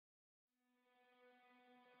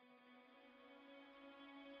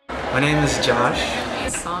My name is Josh.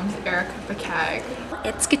 Psalms Erica Bacag.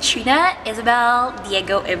 It's Katrina Isabel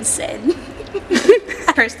Diego Imson.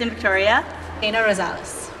 Kirsten Victoria. Dana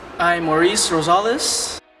Rosales. I'm Maurice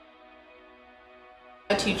Rosales.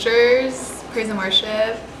 Teachers, praise and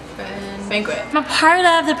worship, and banquet. I'm a part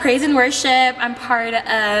of the praise and worship. I'm part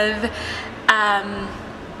of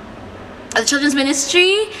the children's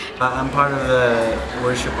ministry. I'm part of the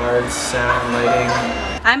worship arts, sound, lighting.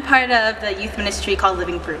 I'm part of the youth ministry called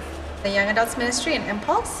Living Proof. The Young Adults Ministry and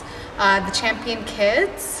Impulse. The Champion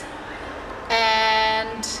Kids.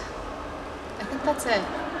 And I think that's it.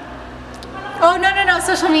 Oh, no,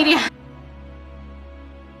 social media.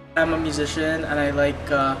 I'm a musician and I like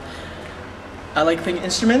playing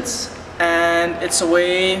instruments, and it's a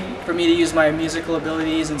way for me to use my musical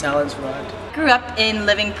abilities and talents for God. I grew up in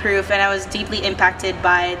Living Proof and I was deeply impacted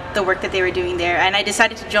by the work that they were doing there, and I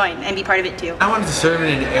decided to join and be part of it too. I wanted to serve in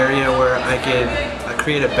an area where I could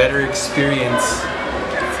create a better experience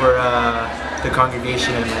for the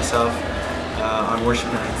congregation and myself on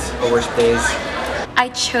worship nights or worship days. I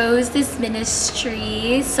chose this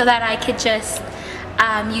ministry so that I could just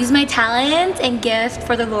use my talent and gift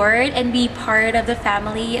for the Lord and be part of the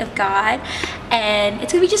family of God, and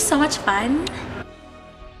it's gonna be just so much fun.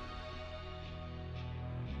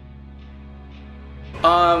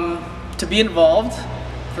 To be involved,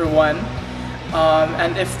 for one,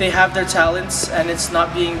 and if they have their talents and it's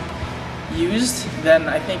not being used, then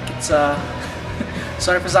I think it's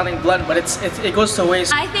sorry for sounding blunt, but it goes to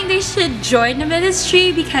waste. I think they should join the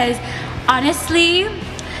ministry because honestly,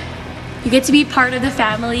 you get to be part of the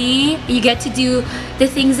family, you get to do the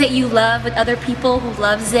things that you love with other people who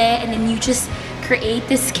loves it, and then you just create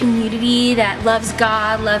this community that loves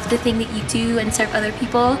God, loves the thing that you do, and serve other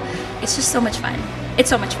people. It's just so much fun. It's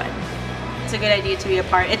so much fun. It's a good idea to be a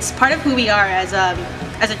part. It's part of who we are as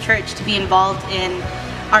a church, to be involved in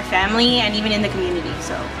our family and even in the community.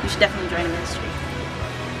 So you should definitely join a ministry.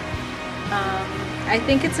 I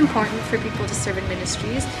think it's important for people to serve in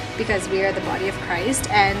ministries because we are the body of Christ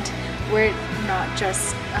and we're not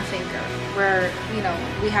just a finger.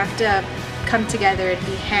 We have to come together and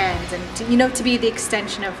be hands and to be the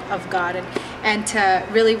extension of God and to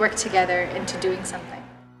really work together into doing something.